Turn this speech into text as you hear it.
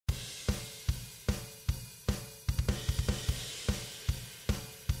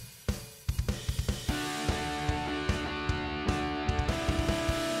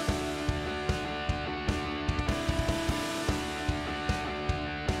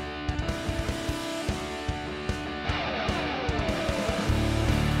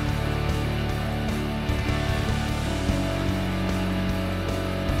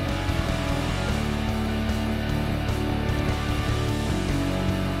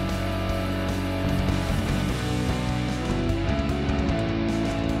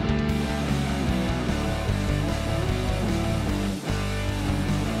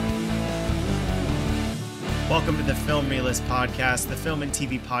Film Me List podcast, the film and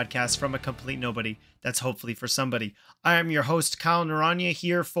TV podcast from a complete nobody that's hopefully for somebody. I am your host, Kyle Naranya,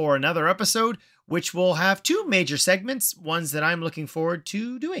 here for another episode, which will have two major segments, ones that I'm looking forward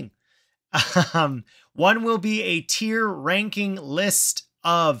to doing. One will be a tier ranking list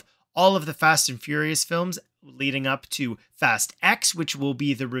of all of the Fast and Furious films leading up to Fast X, which will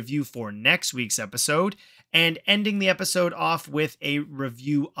be the review for next week's episode, and ending the episode off with a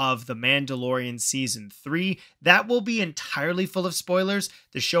review of The Mandalorian Season 3. That will be entirely full of spoilers.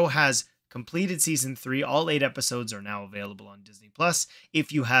 The show has completed Season 3. All 8 episodes are now available on Disney+.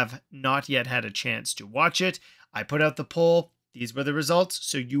 If you have not yet had a chance to watch it, I put out the poll. These were the results,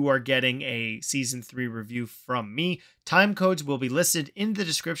 so you are getting a Season 3 review from me. Timecodes will be listed in the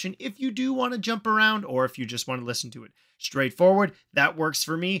description if you do want to jump around or if you just want to listen to it straightforward. That works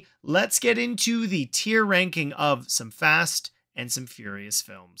for me. Let's get into the tier ranking of some Fast and some Furious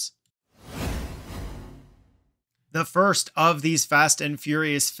films. The first of these Fast and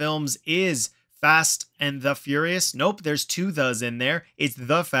Furious films is Fast and the Furious. Nope, there's two thes in there. It's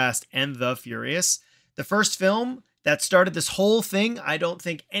The Fast and the Furious. The first film that started this whole thing. I don't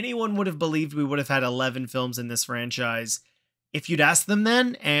think anyone would have believed we would have had 11 films in this franchise if you'd asked them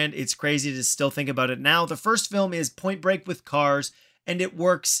then, and it's crazy to still think about it now. The first film is Point Break with cars, and it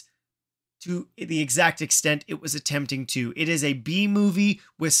works to the exact extent it was attempting to. It is a B movie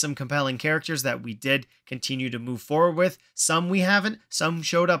with some compelling characters that we did continue to move forward with. Some we haven't. Some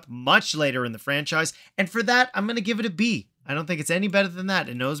showed up much later in the franchise, and for that, I'm going to give it a B. I don't think it's any better than that.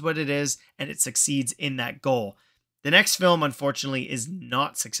 It knows what it is, and it succeeds in that goal. The next film, unfortunately, is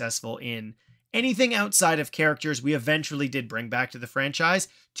not successful in anything outside of characters we eventually did bring back to the franchise.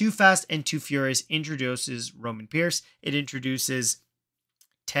 Too Fast and Too Furious introduces Roman Pierce. It introduces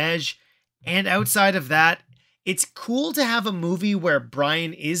Tej. And outside of that, it's cool to have a movie where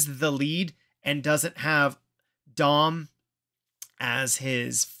Brian is the lead and doesn't have Dom as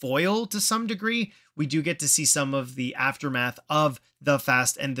his foil to some degree. We do get to see some of the aftermath of The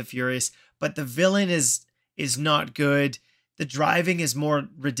Fast and the Furious, but the villain is not good. The driving is more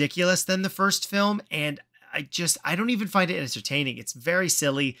ridiculous than the first film, and I don't even find it entertaining. It's very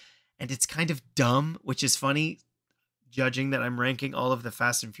silly, and it's kind of dumb, which is funny, judging that I'm ranking all of the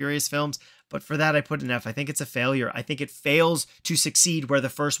Fast and Furious films, but for that I put an F. I think it's a failure. I think it fails to succeed where the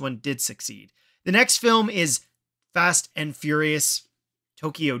first one did succeed. The next film is Fast and Furious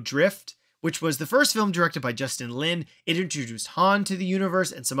Tokyo Drift, which was the first film directed by Justin Lin. It introduced Han to the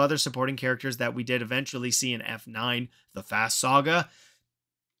universe and some other supporting characters that we did eventually see in F9, The Fast Saga.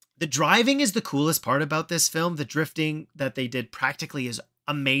 The driving is the coolest part about this film. The drifting that they did practically is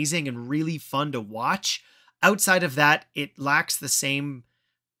amazing and really fun to watch. Outside of that, it lacks the same,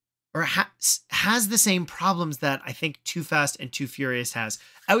 or has the same problems that I think Too Fast and Too Furious has.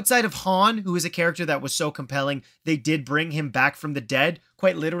 Outside of Han, who is a character that was so compelling, they did bring him back from the dead,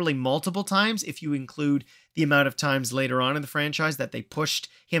 quite literally multiple times, if you include the amount of times later on in the franchise that they pushed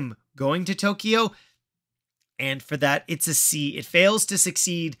him going to Tokyo. And for that, it's a C. It fails to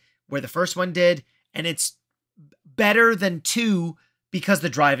succeed where the first one did, and it's better than 2 because the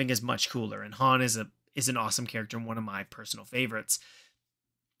driving is much cooler, and Han is an awesome character and one of my personal favorites.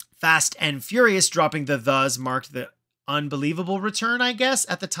 Fast and Furious, dropping the thes, marked the unbelievable return, I guess,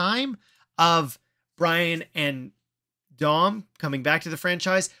 at the time, of Brian and Dom coming back to the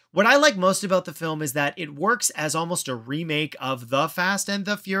franchise. What I like most about the film is that it works as almost a remake of The Fast and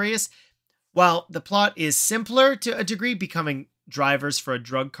the Furious. While the plot is simpler to a degree, becoming drivers for a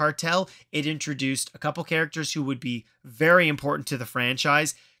drug cartel, it introduced a couple characters who would be very important to the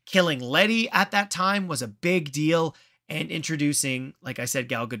franchise. Killing Letty at that time was a big deal, and introducing, like I said,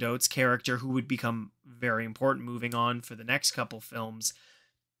 Gal Gadot's character, who would become very important moving on for the next couple films.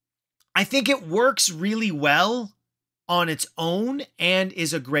 I think it works really well on its own and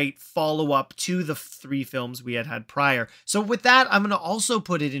is a great follow-up to the 3 films we had prior. So with that, I'm going to also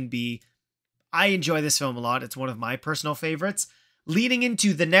put it in B. I enjoy this film a lot. It's one of my personal favorites. Leading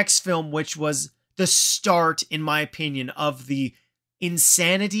into the next film, which was the start, in my opinion, of the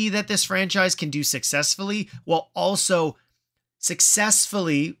insanity that this franchise can do successfully, while also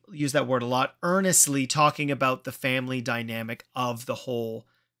successfully, use that word a lot, earnestly talking about the family dynamic of the whole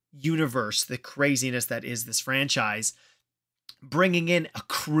universe, the craziness that is this franchise, bringing in a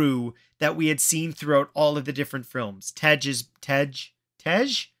crew that we had seen throughout all of the different films. Tej is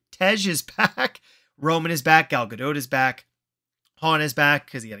back. Roman is back. Gal Gadot is back. Han is back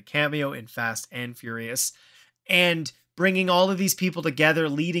because he had a cameo in Fast and Furious. And bringing all of these people together,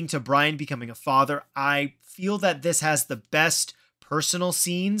 leading to Brian becoming a father. I feel that this has the best personal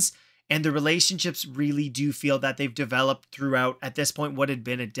scenes And the relationships really do feel that they've developed throughout, at this point, what had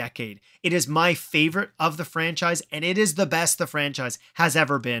been a decade. It is my favorite of the franchise, and it is the best the franchise has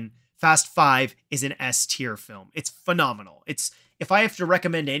ever been. Fast 5 is an S tier film. It's phenomenal. If I have to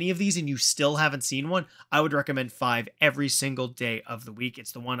recommend any of these and you still haven't seen one, I would recommend 5 every single day of the week.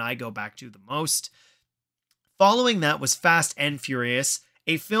 It's the one I go back to the most. Following that was Fast and Furious,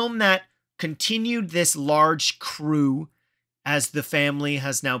 a film that continued this large crew as the family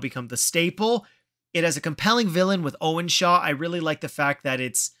has now become the staple. It has a compelling villain with Owen Shaw. I really like the fact that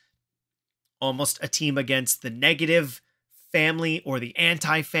it's almost a team against the negative family or the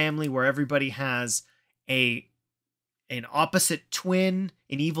anti-family, where everybody has an opposite twin,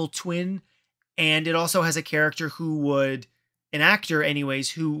 an evil twin. And it also has a character an actor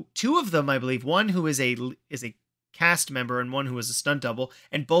anyways, who, two of them, I believe, one who is a cast member and one who is a stunt double,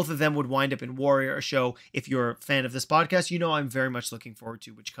 and both of them would wind up in Warrior, a show, if you're a fan of this podcast, you know I'm very much looking forward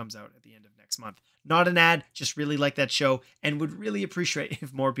to, which comes out at the end of next month. Not an ad, just really like that show and would really appreciate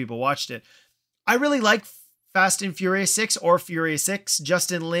if more people watched it. I really like Fast and Furious 6 or Furious 6.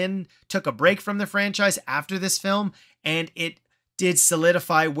 Justin Lin took a break from the franchise after this film, and it did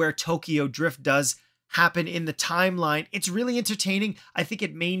solidify where Tokyo Drift does happen in the timeline. It's really entertaining. I think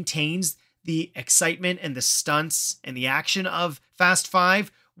it maintains the excitement and the stunts and the action of Fast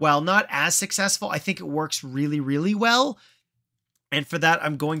 5. While not as successful, I think it works really, really well. And for that,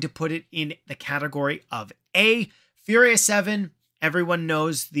 I'm going to put it in the category of A. Furious 7, everyone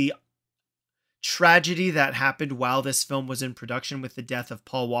knows the tragedy that happened while this film was in production with the death of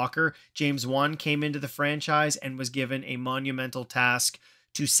Paul Walker. James Wan came into the franchise and was given a monumental task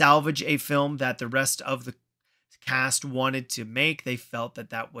to salvage a film that the rest of the cast wanted to make. They felt that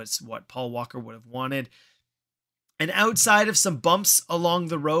that was what Paul Walker would have wanted. And outside of some bumps along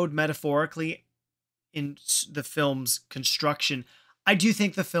the road, metaphorically, in the film's construction, I do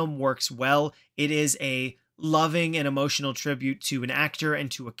think the film works well. It is a loving and emotional tribute to an actor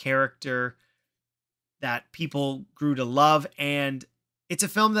and to a character that people grew to love. And it's a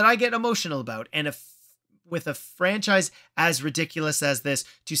film that I get emotional about. And with a franchise as ridiculous as this,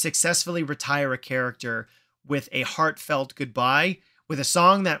 to successfully retire a character with a heartfelt goodbye, with a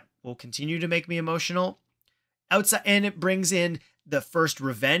song that will continue to make me emotional. Outside, and it brings in the first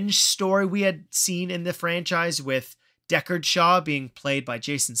revenge story we had seen in the franchise, with Deckard Shaw being played by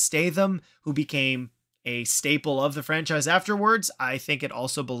Jason Statham, who became a staple of the franchise afterwards. I think it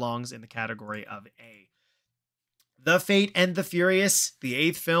also belongs in the category of A. The Fate and the Furious, the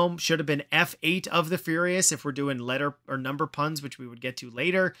 8th film, should have been F8 of the Furious if we're doing letter or number puns, which we would get to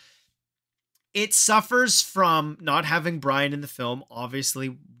later. It suffers from not having Brian in the film.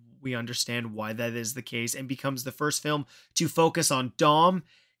 Obviously, we understand why that is the case, and becomes the first film to focus on Dom.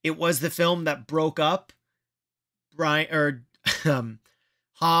 It was the film that broke up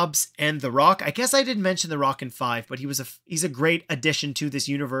Hobbs and The Rock. I guess I didn't mention The Rock in 5, but he's a great addition to this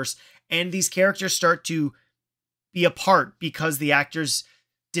universe, and these characters start to be apart because the actors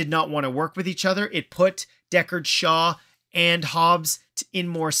did not want to work with each other. It put Deckard Shaw and Hobbs in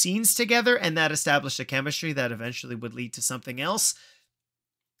more scenes together, and that established a chemistry that eventually would lead to something else.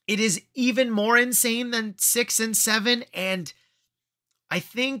 It is even more insane than 6 and 7, and I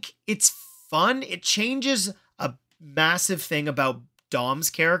think it's fun. It changes a massive thing about Dom's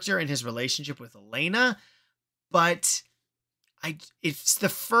character and his relationship with Elena, but it's the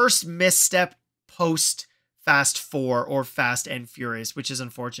first misstep post Fast 4 or Fast and Furious, which is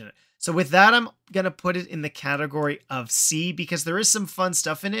unfortunate. So with that, I'm going to put it in the category of C, because there is some fun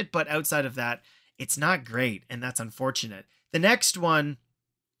stuff in it, but outside of that, it's not great, and that's unfortunate. The next one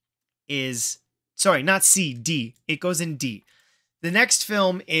is, sorry, not C, D. It goes in D. The next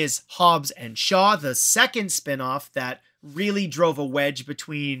film is Hobbs and Shaw, the second spinoff that really drove a wedge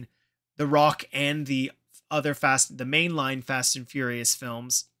between The Rock and the mainline Fast and Furious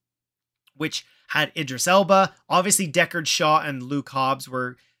films, which had Idris Elba. Obviously, Deckard Shaw and Luke Hobbs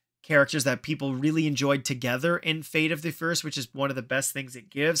were characters that people really enjoyed together in Fate of the Furious, which is one of the best things it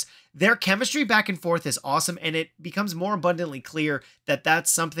gives. Their chemistry back and forth is awesome, and it becomes more abundantly clear that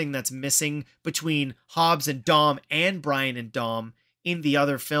that's something that's missing between Hobbs and Dom and Brian and Dom in the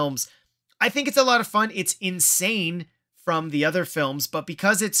other films. I think it's a lot of fun. It's insane from the other films, but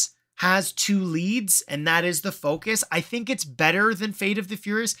because it's has two leads and that is the focus, I think it's better than Fate of the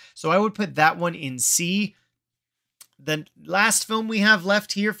Furious, so I would put that one in C. The last film we have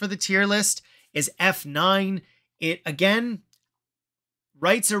left here for the tier list is F9. It, again,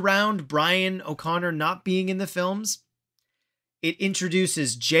 writes around Brian O'Connor not being in the films. It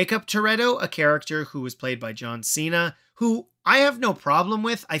introduces Jacob Toretto, a character who was played by John Cena, who I have no problem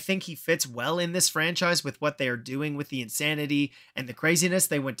with. I think he fits well in this franchise with what they are doing with the insanity and the craziness.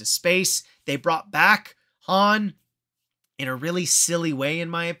 They went to space. They brought back Han in a really silly way, in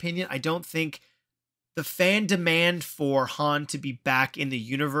my opinion. I don't think the fan demand for Han to be back in the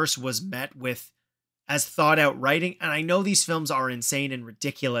universe was met with as thought out writing. And I know these films are insane and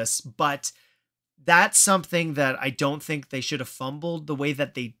ridiculous, but that's something that I don't think they should have fumbled the way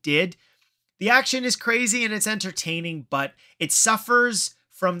that they did. The action is crazy and it's entertaining, but it suffers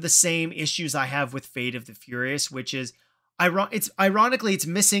from the same issues I have with Fate of the Furious, which is, ironically, it's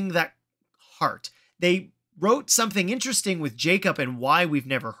missing that heart. They wrote something interesting with Jacob and why we've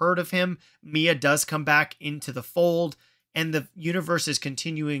never heard of him. Mia does come back into the fold, and the universe is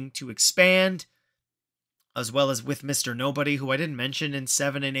continuing to expand, as well as with Mr. Nobody, who I didn't mention in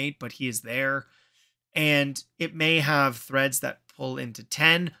 7 and 8, but he is there. And it may have threads that pull into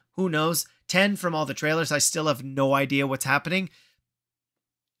 10. Who knows? 10 from all the trailers, I still have no idea what's happening.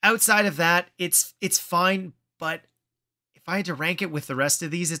 Outside of that, it's fine, but if I had to rank it with the rest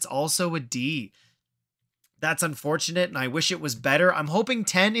of these, it's also a D. That's unfortunate, and I wish it was better. I'm hoping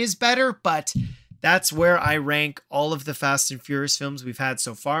 10 is better, but that's where I rank all of the Fast and Furious films we've had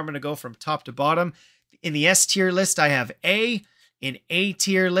so far. I'm going to go from top to bottom. In the S tier list, I have A. In S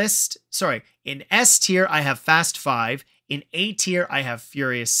tier, I have Fast 5. In A tier, I have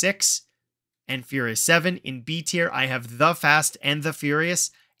Furious 6 and Furious 7. In B tier, I have The Fast and the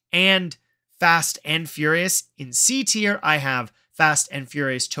Furious and Fast and Furious. In C tier, I have Fast and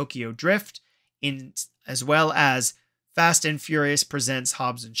Furious Tokyo Drift, as well as Fast and Furious Presents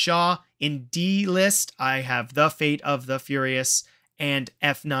Hobbs and Shaw. In D list, I have The Fate of the Furious and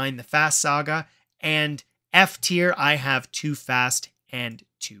F9, The Fast Saga. And F tier, I have Too Fast and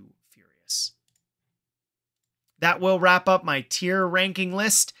Too Furious. That will wrap up my tier ranking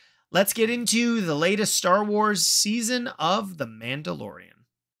list. Let's get into the latest Star Wars season of The Mandalorian.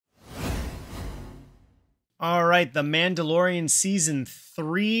 All right, The Mandalorian Season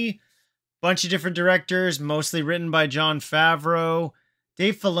 3. Bunch of different directors, mostly written by Jon Favreau.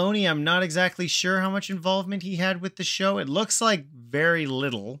 Dave Filoni, I'm not exactly sure how much involvement he had with the show. It looks like very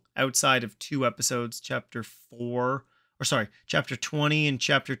little outside of 2 episodes, Chapter 20 and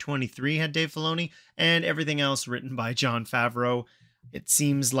Chapter 23 had Dave Filoni, and everything else written by Jon Favreau. It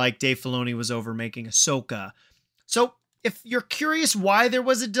seems like Dave Filoni was over making Ahsoka. So if you're curious why there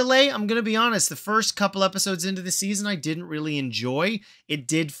was a delay, I'm going to be honest. The first couple episodes into the season, I didn't really enjoy. It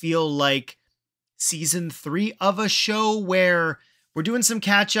did feel like season 3 of a show where we're doing some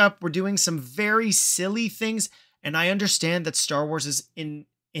catch up. We're doing some very silly things. And I understand that Star Wars is in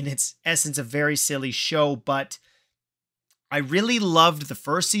its essence a very silly show, but I really loved the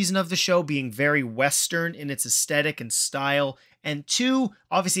first season of the show being very Western in its aesthetic and style. And 2,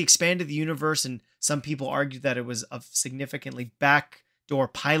 obviously expanded the universe, and some people argued that it was a significantly backdoor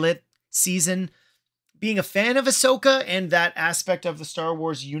pilot season. Being a fan of Ahsoka and that aspect of the Star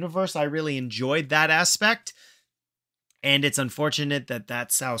Wars universe, I really enjoyed that aspect. And it's unfortunate that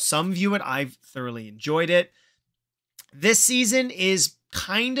that's how some view it. I've thoroughly enjoyed it. This season is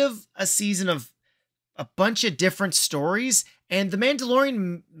kind of a season of a bunch of different stories, and The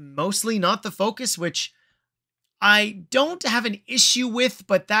Mandalorian mostly not the focus, which I don't have an issue with,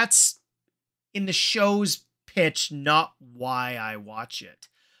 but that's in the show's pitch, not why I watch it.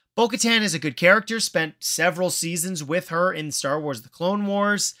 Bo-Katan is a good character, spent several seasons with her in Star Wars The Clone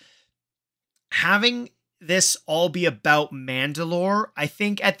Wars. Having this all be about Mandalore, I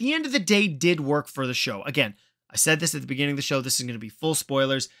think at the end of the day did work for the show. Again, I said this at the beginning of the show. This is going to be full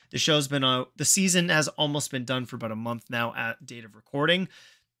spoilers. The season has almost been done for about a month now at date of recording.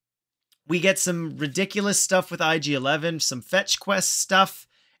 We get some ridiculous stuff with IG-11, some fetch quest stuff,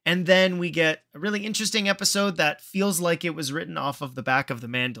 and then we get a really interesting episode that feels like it was written off of the back of The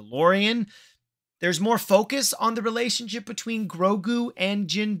Mandalorian. There's more focus on the relationship between Grogu and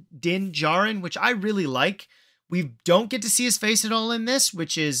Din Djarin, which I really like. We don't get to see his face at all in this,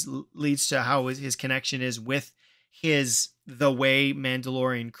 which leads to how his connection is with the way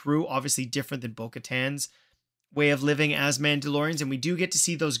Mandalorian crew, obviously different than Bo-Katan's way of living as Mandalorians, and we do get to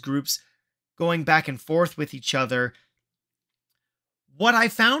see those groups going back and forth with each other. What I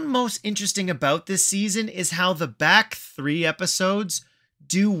found most interesting about this season is how the back 3 episodes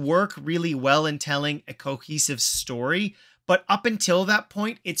do work really well in telling a cohesive story, but up until that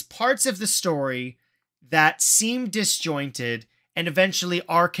point, it's parts of the story that seem disjointed and eventually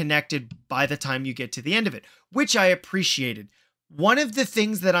are connected by the time you get to the end of it, which I appreciated. One of the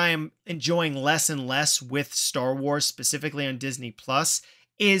things that I am enjoying less and less with Star Wars, specifically on Disney Plus,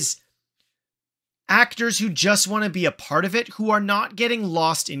 is actors who just want to be a part of it, who are not getting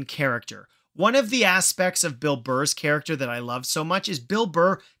lost in character. One of the aspects of Bill Burr's character that I love so much is Bill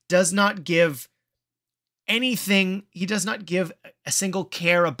Burr does not give anything. He does not give a single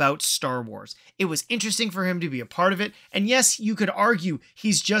care about Star Wars. It was interesting for him to be a part of it. And yes, you could argue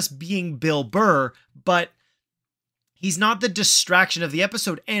he's just being Bill Burr, but he's not the distraction of the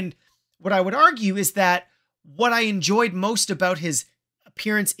episode. And what I would argue is that what I enjoyed most about his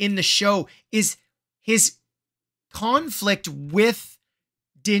appearance in the show is his conflict with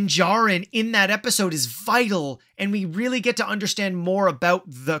Din Djarin in that episode is vital, and we really get to understand more about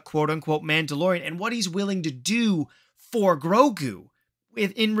the quote-unquote Mandalorian and what he's willing to do for Grogu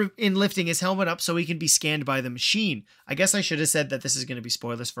in lifting his helmet up so he can be scanned by the machine. I guess I should have said that this is going to be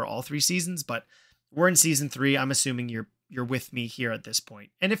spoilers for all 3 seasons, but we're in season 3. I'm assuming you're with me here at this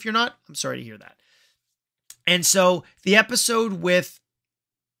point. And if you're not, I'm sorry to hear that. And so the episode with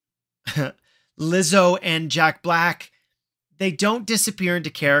Lizzo and Jack Black, they don't disappear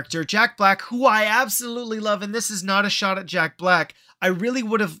into character. Jack Black, who I absolutely love, and this is not a shot at Jack Black, I really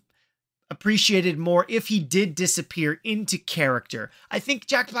would have appreciated more if he did disappear into character. I think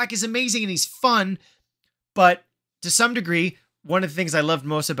Jack Black is amazing and he's fun, but to some degree, one of the things I loved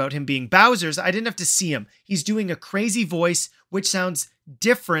most about him being Bowser's, I didn't have to see him. He's doing a crazy voice, which sounds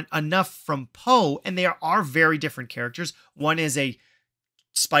different enough from Poe, and they are very different characters. One is a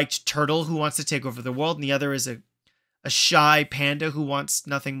spiked turtle who wants to take over the world, and the other is a shy panda who wants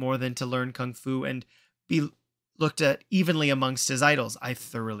nothing more than to learn kung fu and be looked at evenly amongst his idols. I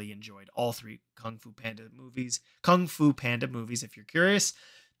thoroughly enjoyed all 3 Kung Fu Panda movies, if you're curious.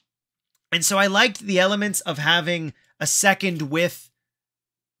 And so I liked the elements of having a second with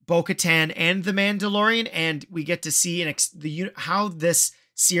Bo-Katan and the Mandalorian, and we get to see how this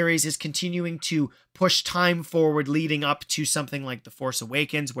series is continuing to push time forward leading up to something like The Force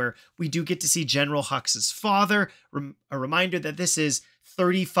Awakens, where we do get to see General Hux' father. A reminder that this is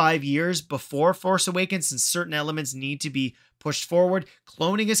 35 years before Force Awakens, and certain elements need to be pushed forward.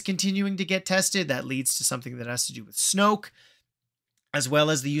 Cloning is continuing to get tested. That leads to something that has to do with Snoke, as well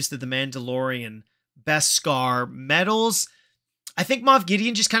as the use of the Mandalorian Beskar medals. I think Moff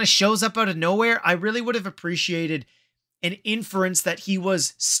Gideon just kind of shows up out of nowhere. I really would have appreciated an inference that he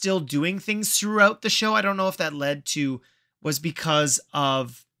was still doing things throughout the show. I don't know if that was because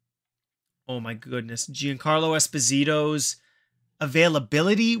of, oh my goodness, Giancarlo Esposito's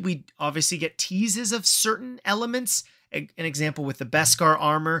availability. We obviously get teases of certain elements. An example with the Beskar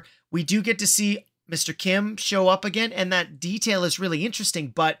armor. We do get to see Mr. Kim show up again, and that detail is really interesting,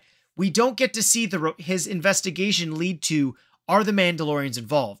 but we don't get to see his investigation lead to, are the Mandalorians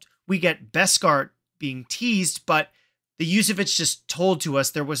involved? We get Beskar being teased, but the use of it's just told to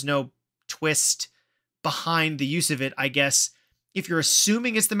us. There was no twist behind the use of it. I guess if you're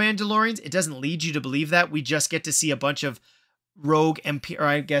assuming it's the Mandalorians, it doesn't lead you to believe that. We just get to see a bunch of rogue, or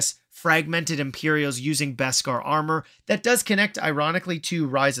I guess fragmented Imperials using Beskar armor. That does connect, ironically, to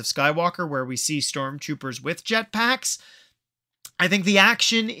Rise of Skywalker, where we see stormtroopers with jetpacks. I think the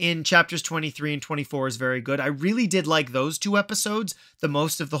action in chapters 23 and 24 is very good. I really did like those 2 episodes the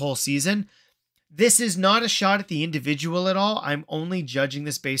most of the whole season. This is not a shot at the individual at all. I'm only judging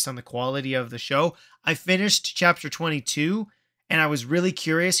this based on the quality of the show. I finished chapter 22, and I was really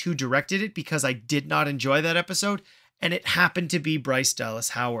curious who directed it because I did not enjoy that episode, and it happened to be Bryce Dallas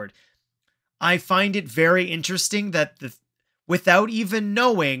Howard. I find it very interesting that without even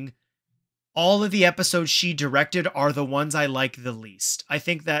knowing, all of the episodes she directed are the ones I like the least. I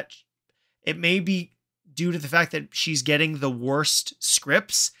think that it may be due to the fact that she's getting the worst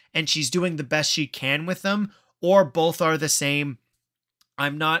scripts and she's doing the best she can with them, or both are the same.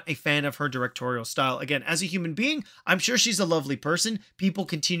 I'm not a fan of her directorial style. Again, as a human being, I'm sure she's a lovely person. People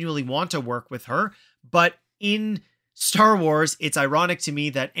continually want to work with her, but in Star Wars, it's ironic to me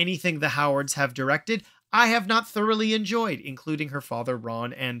that anything the Howards have directed, I have not thoroughly enjoyed, including her father,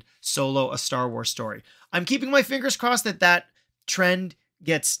 Ron, and Solo, A Star Wars Story. I'm keeping my fingers crossed that trend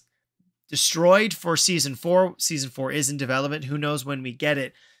gets destroyed for season 4. Season 4 is in development. Who knows when we get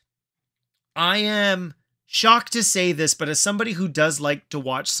it? I am shocked to say this, but as somebody who does like to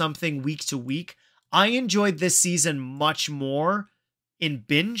watch something week to week, I enjoyed this season much more in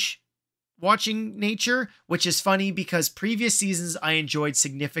binge watching nature, which is funny because previous seasons I enjoyed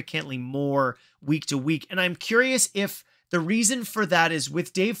significantly more week to week. And I'm curious if the reason for that is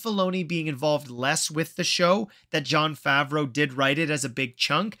with Dave Filoni being involved less with the show, that Jon Favreau did write it as a big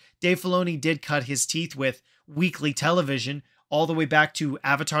chunk. Dave Filoni did cut his teeth with weekly television all the way back to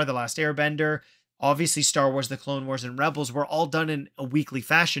Avatar: The Last Airbender. Obviously, Star Wars, The Clone Wars, and Rebels were all done in a weekly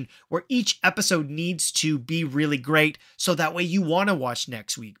fashion where each episode needs to be really great so that way you want to watch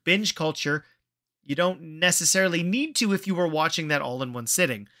next week. Binge culture, you don't necessarily need to if you were watching that all in one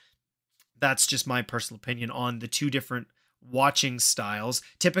sitting. That's just my personal opinion on the two different watching styles.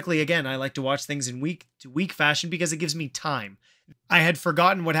 Typically, again, I like to watch things in week to week fashion because it gives me time. I had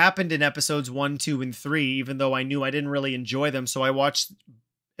forgotten what happened in episodes 1, 2, and 3, even though I knew I didn't really enjoy them. So I watched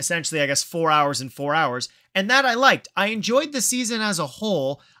essentially, I guess, 4 hours and 4 hours. And that I liked. I enjoyed the season as a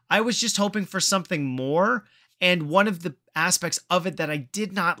whole. I was just hoping for something more. And one of the aspects of it that I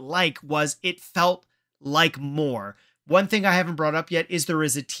did not like was it felt like more. One thing I haven't brought up yet is there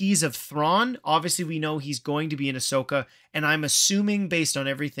is a tease of Thrawn. Obviously, we know he's going to be in Ahsoka. And I'm assuming, based on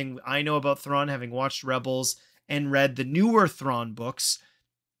everything I know about Thrawn, having watched Rebels and read the newer Thrawn books,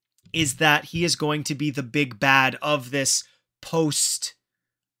 is that he is going to be the big bad of this post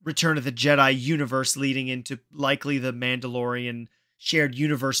Return of the Jedi universe, leading into likely the Mandalorian shared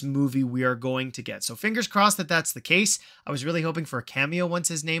universe movie we are going to get. So fingers crossed that that's the case. I was really hoping for a cameo once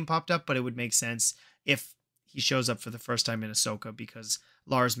his name popped up, but it would make sense if he shows up for the first time in Ahsoka because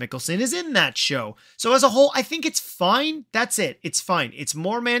Lars Mikkelsen is in that show. So as a whole, I think it's fine. That's it. It's fine. It's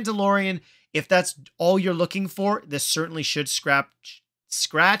more Mandalorian. If that's all you're looking for, this certainly should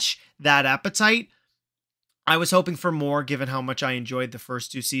scratch that appetite. I was hoping for more given how much I enjoyed the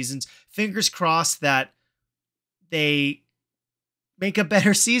first 2 seasons. Fingers crossed that they make a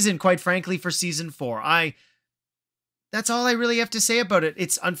better season, quite frankly, for season 4. That's all I really have to say about it.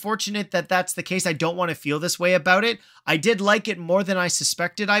 It's unfortunate that that's the case. I don't want to feel this way about it. I did like it more than I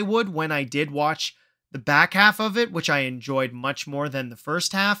suspected I would when I did watch the back half of it, which I enjoyed much more than the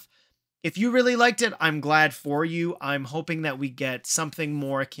first half. If you really liked it, I'm glad for you. I'm hoping that we get something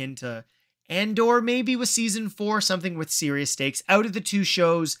more akin to Andor maybe with season 4, something with serious stakes. Out of the 2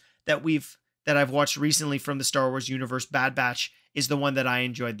 shows that I've watched recently from the Star Wars universe, Bad Batch is the one that I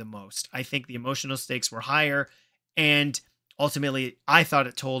enjoyed the most. I think the emotional stakes were higher, and ultimately I thought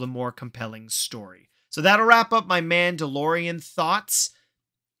it told a more compelling story. So that'll wrap up my Mandalorian thoughts.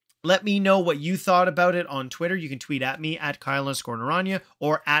 Let me know what you thought about it on Twitter. You can tweet at me at Kyle_Naranya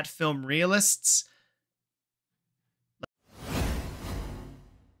or at FilmRealists.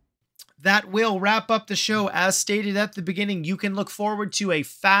 That will wrap up the show. As stated at the beginning, you can look forward to a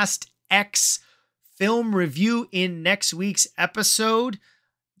Fast X film review in next week's episode.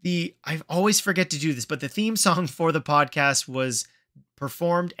 I always forget to do this, but the theme song for the podcast was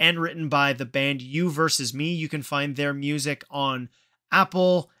performed and written by the band You Versus Me. You can find their music on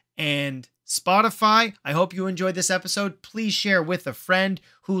Apple and Spotify. I hope you enjoyed this episode. Please share with a friend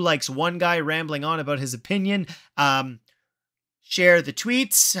who likes one guy rambling on about his opinion. Share the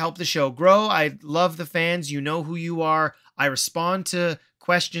tweets, help the show grow. I love the fans. You know who you are. I respond to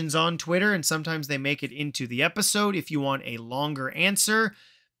questions on Twitter, and sometimes they make it into the episode. If you want a longer answer,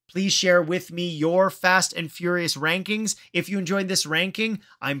 please share with me your Fast and Furious rankings. If you enjoyed this ranking,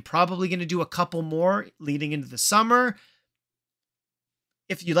 I'm probably going to do a couple more leading into the summer.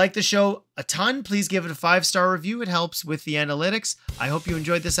 If you like the show a ton, please give it a 5-star review. It helps with the analytics. I hope you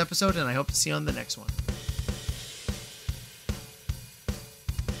enjoyed this episode, and I hope to see you on the next one.